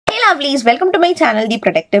Lovelies, welcome to my channel, The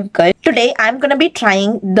Protective Girl. Today, I'm gonna be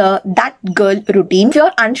trying the That Girl routine. If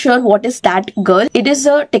you're unsure what is That Girl, it is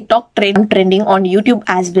a TikTok trend trending on YouTube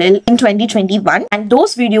as well in 2021. And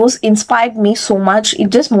those videos inspired me so much.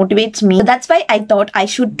 It just motivates me. So that's why I thought I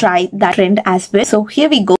should try that trend as well. So here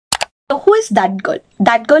we go. So who is that girl?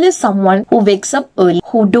 That girl is someone who wakes up early,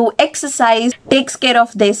 who do exercise, takes care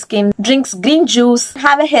of their skin, drinks green juice,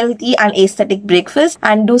 have a healthy and aesthetic breakfast,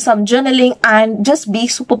 and do some journaling and just be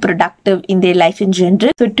super productive in their life in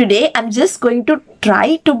general. So today I'm just going to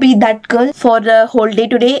try to be that girl for the whole day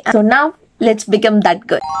today. So now let's become that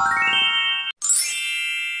girl.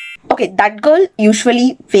 Okay, that girl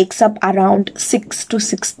usually wakes up around 6 to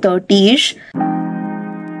 6:30ish.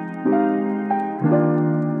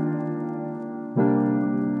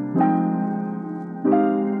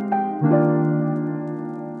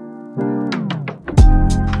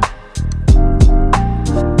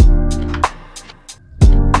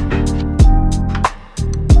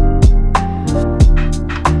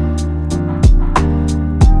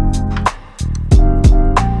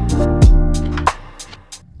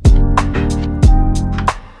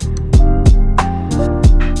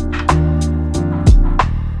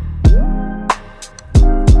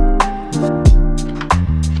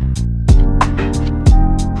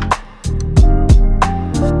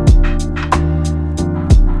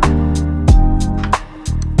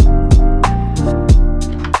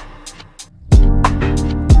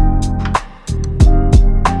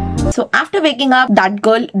 So after waking up, that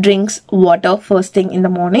girl drinks water first thing in the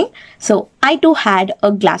morning. So I too had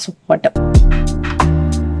a glass of water.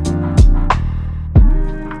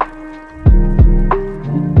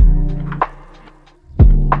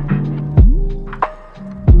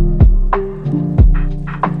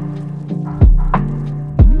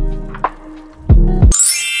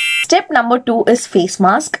 Step number 2 is face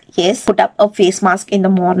mask. Yes, put up a face mask in the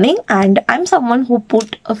morning, and I'm someone who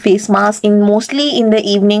put a face mask in mostly in the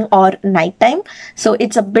evening or night time. So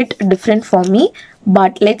it's a bit different for me,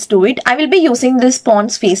 but let's do it. I will be using this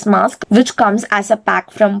Pond's face mask, which comes as a pack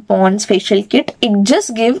from Pond's facial kit. It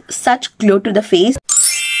just gives such glow to the face.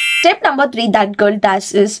 Step number 3 that girl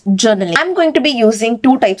does is journaling. I'm going to be using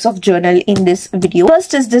 2 types of journal in this video.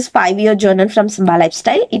 First is this 5-year journal from Simba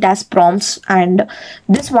Lifestyle. It has prompts, and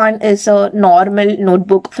this one is a normal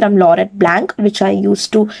notebook from Laurette Blanc, which I use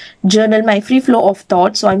to journal my free flow of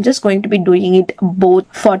thoughts. So I'm just going to be doing it both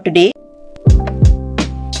for today.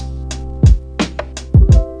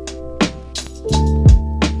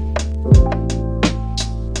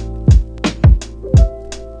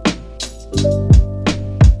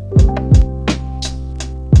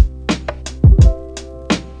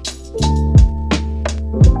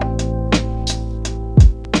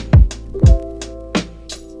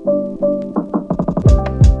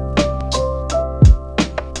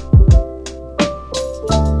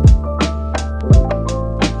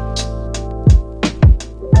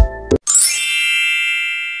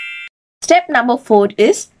 Step number 4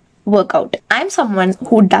 is workout. I'm someone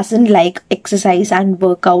who doesn't like exercise and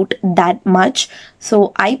workout that much,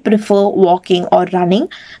 so I prefer walking or running.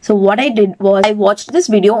 So what I did was I watched this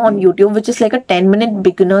video on YouTube, which is like a 10-minute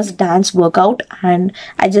beginner's dance workout, and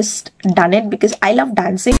I just done it because I love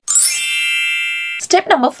dancing. Step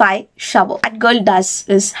number 5, shower. That girl does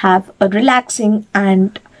is have a relaxing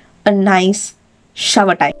and a nice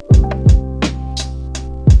shower time.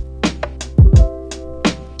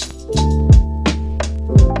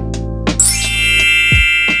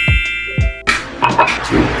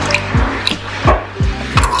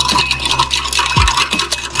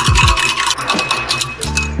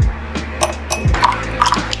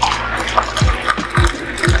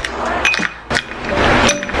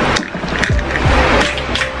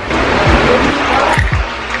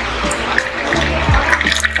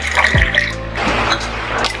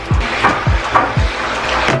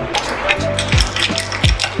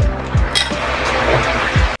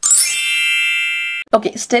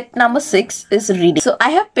 Okay, step number 6 is reading. So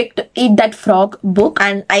I have picked Eat That Frog book,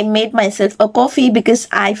 and I made myself a coffee because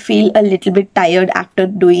I feel a little bit tired after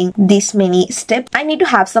doing these many steps. I need to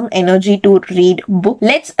have some energy to read book.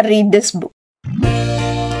 Let's read this book.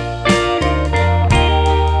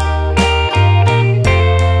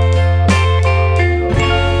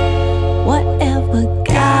 Whatever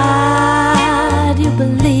God you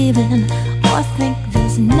believe in, or think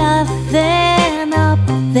there's nothing up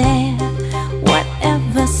there.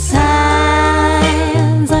 Whatever signs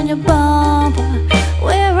on your bumper,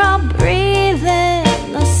 we're all breathing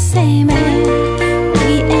the same air.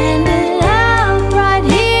 We ended up right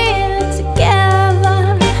here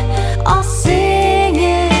together, all singing.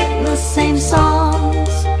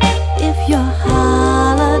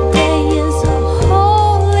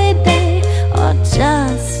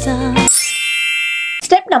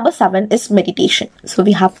 number 7 is meditation. So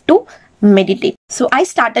we have to meditate. So I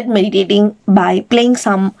started meditating by playing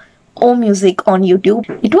some music on YouTube.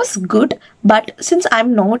 It was good, but since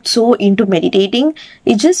I'm not so into meditating,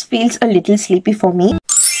 it just feels a little sleepy for me.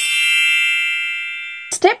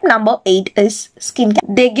 Step number 8 is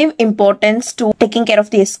skincare. They give importance to taking care of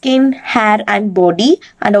their skin, hair and body,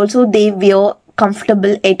 and also they wear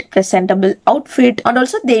comfortable yet presentable outfit, and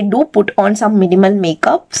also they do put on some minimal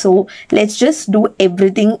makeup. So let's just do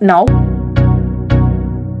everything now.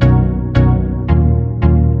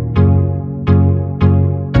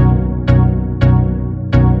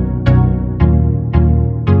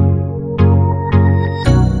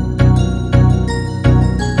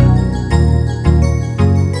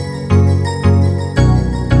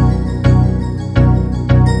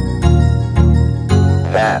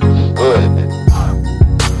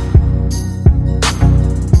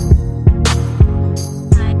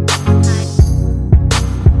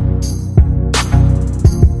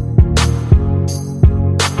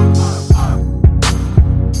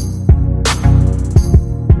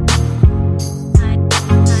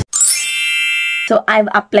 So I've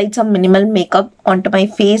applied some minimal makeup onto my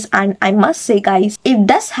face, and I must say guys, it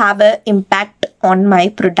does have an impact on my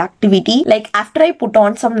productivity. Like after I put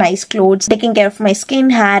on some nice clothes, taking care of my skin,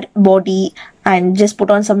 hair, body, and just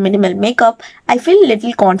put on some minimal makeup, I feel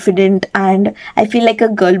little confident and I feel like a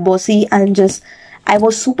girl bossy, and just I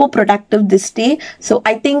was super productive this day. So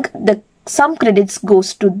I think some credits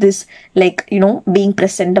goes to this, like, you know, being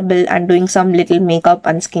presentable and doing some little makeup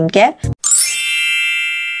and skincare.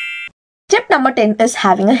 Step number 10 is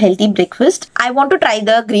having a healthy breakfast. I want to try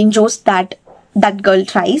the green juice that girl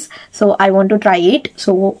tries. So I want to try it.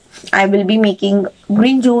 So I will be making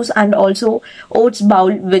green juice and also oats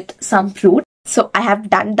bowl with some fruit. So I have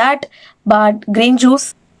done that, but green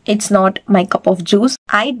juice, it's not my cup of juice.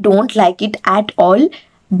 I don't like it at all,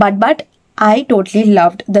 but I totally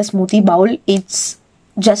loved the smoothie bowl. It's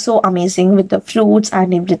just so amazing with the fruits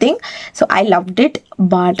and everything. So I loved it,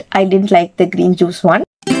 but I didn't like the green juice one.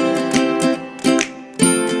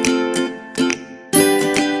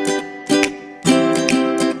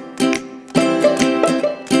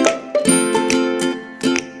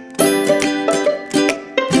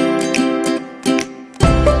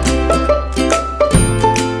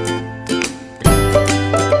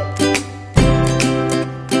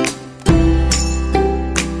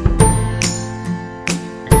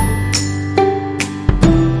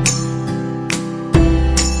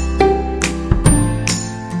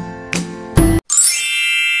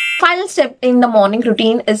 Final step in the morning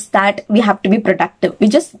routine is that we have to be productive. We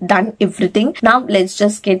just done everything. Now let's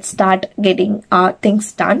just start getting our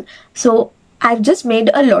things done. So I've just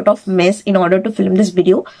made a lot of mess in order to film this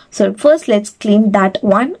video. So first let's clean that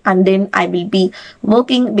one, and then I will be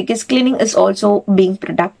working, because cleaning is also being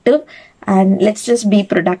productive, and let's just be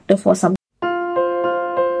productive for some.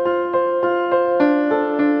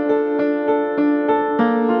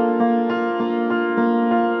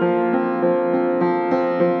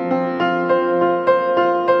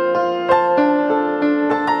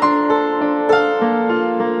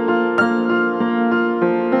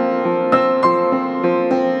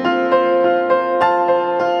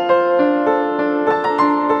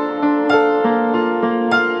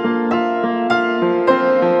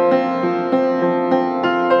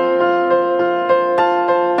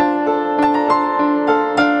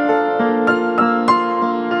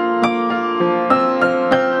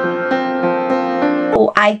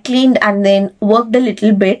 I cleaned and then worked a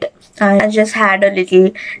little bit, and I just had a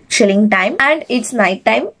little chilling time, and it's night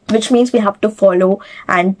time, which means we have to follow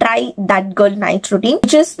and try that girl night routine,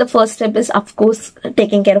 which is the first step is of course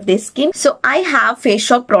taking care of their skin. So I have Face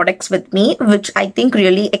Shop products with me, which I think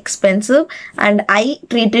really expensive, and I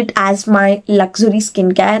treat it as my luxury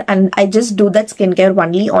skincare, and I just do that skincare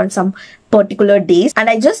only on some particular days, and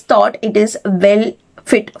I just thought it is well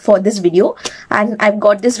fit for this video. And I've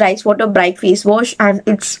got this rice water bright face wash, and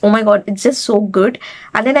it's, oh my god, it's just so good.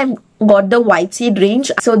 And then I've got the white seed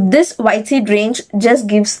range. So this white seed range just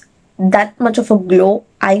gives that much of a glow.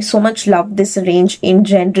 I so much love this range in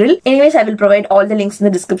general. Anyways, I will provide all the links in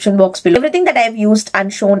the description box below. Everything that I have used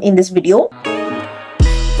and shown in this video.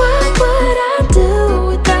 What would I do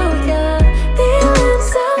without ya? Feeling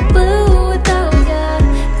so blue without ya.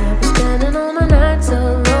 I've been spending all my nights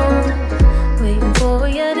alone, waiting for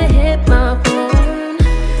you to hit my phone.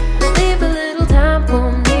 Leave a little time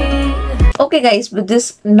for me. Okay guys, with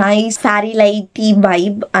this nice fairy lighty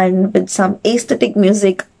vibe and with some aesthetic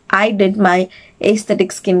music, I did my aesthetic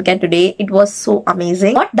skincare today. It was so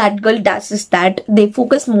amazing. What that girl does is that they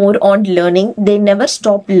focus more on learning. They never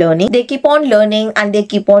stop learning. They keep on learning and they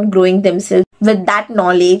keep on growing themselves with that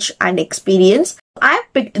knowledge and experience. I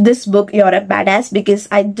picked this book, You're a Badass, because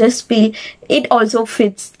I just feel it also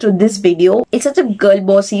fits to this video. It's such a girl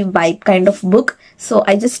bossy vibe kind of book. So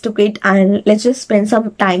I just took it and let's just spend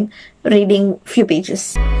some time reading few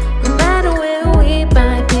pages. No matter where we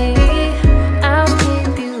might be, I'll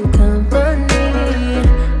keep you company.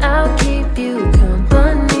 I'll keep you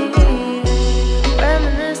company.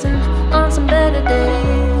 Reminiscing on some better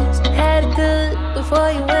days. Had it good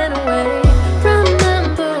before you went away.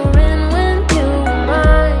 Remembering when you were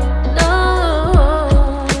mine. No,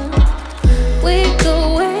 we go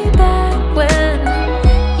way back when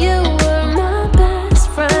you were my best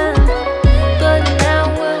friend. But now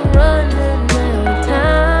we're running out of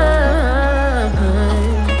time.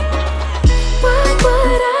 What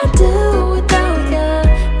would I do without ya?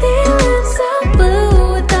 Feeling so blue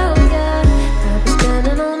without ya. I've been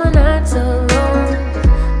spending all my nights alone,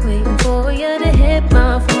 waiting for you to hit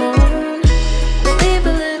my phone. Leave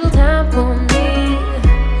a little time for me.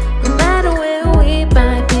 No matter where we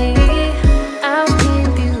might be, I'll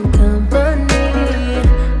keep you company.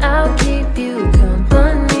 I'll keep you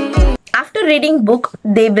company. After reading book,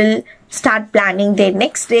 they will start planning their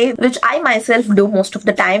next day, which I myself do most of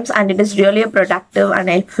the times, and it is really a productive and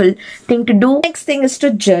helpful thing to do. Next thing is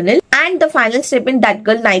to journal, and the final step in That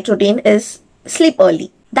Girl night routine is sleep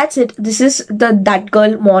early. That's it. This is the That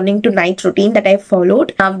Girl morning to night routine that I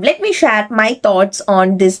followed. Now let me share my thoughts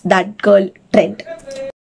on this That Girl trend.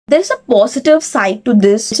 There's a positive side to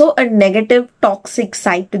this, so a negative toxic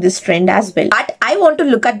side to this trend as well. But I want to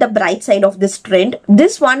look at the bright side of this trend.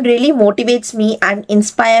 This one really motivates me and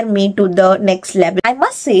inspire me to the next level. I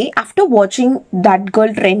must say, after watching That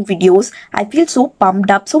Girl trend videos, I feel so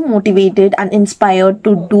pumped up, so motivated and inspired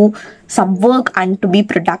to do some work and to be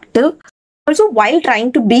productive. Also, while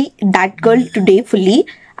trying to be that girl today fully,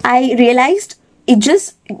 I realized it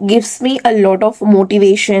just gives me a lot of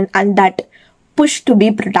motivation and that push to be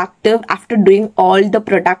productive after doing all the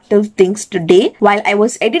productive things today. While I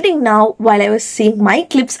was editing now, while I was seeing my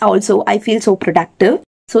clips also, I feel so productive.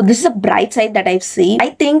 So this is a bright side that I've seen.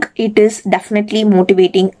 I think it is definitely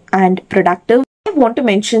motivating and productive. I want to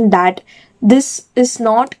mention that this is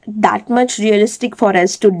not that much realistic for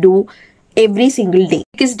us to do every single day.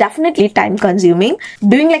 It is definitely time consuming.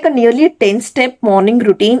 Doing like a nearly 10-step morning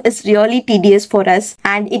routine is really tedious for us,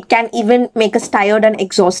 and it can even make us tired and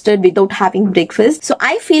exhausted without having breakfast. So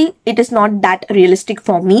I feel it is not that realistic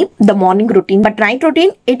for me, the morning routine. But night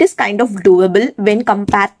routine, it is kind of doable when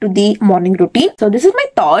compared to the morning routine. So this is my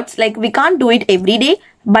thoughts. Like, we can't do it every day,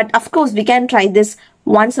 but of course we can try this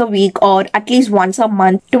once a week or at least once a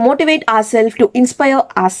month to motivate ourselves, to inspire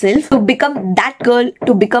ourselves, to become that girl,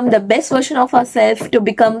 to become the best version of ourselves, to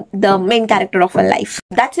become the main character of our life.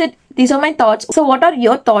 That's it. These are my thoughts. So what are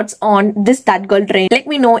your thoughts on this That Girl trend? Let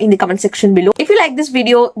me know in the comment section below. If you like this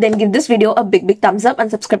video, then give this video a big thumbs up and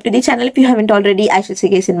subscribe to the channel if you haven't already. I shall see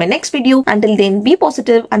you guys in my next video. Until then, be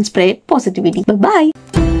positive and spread positivity. Bye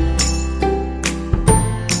bye.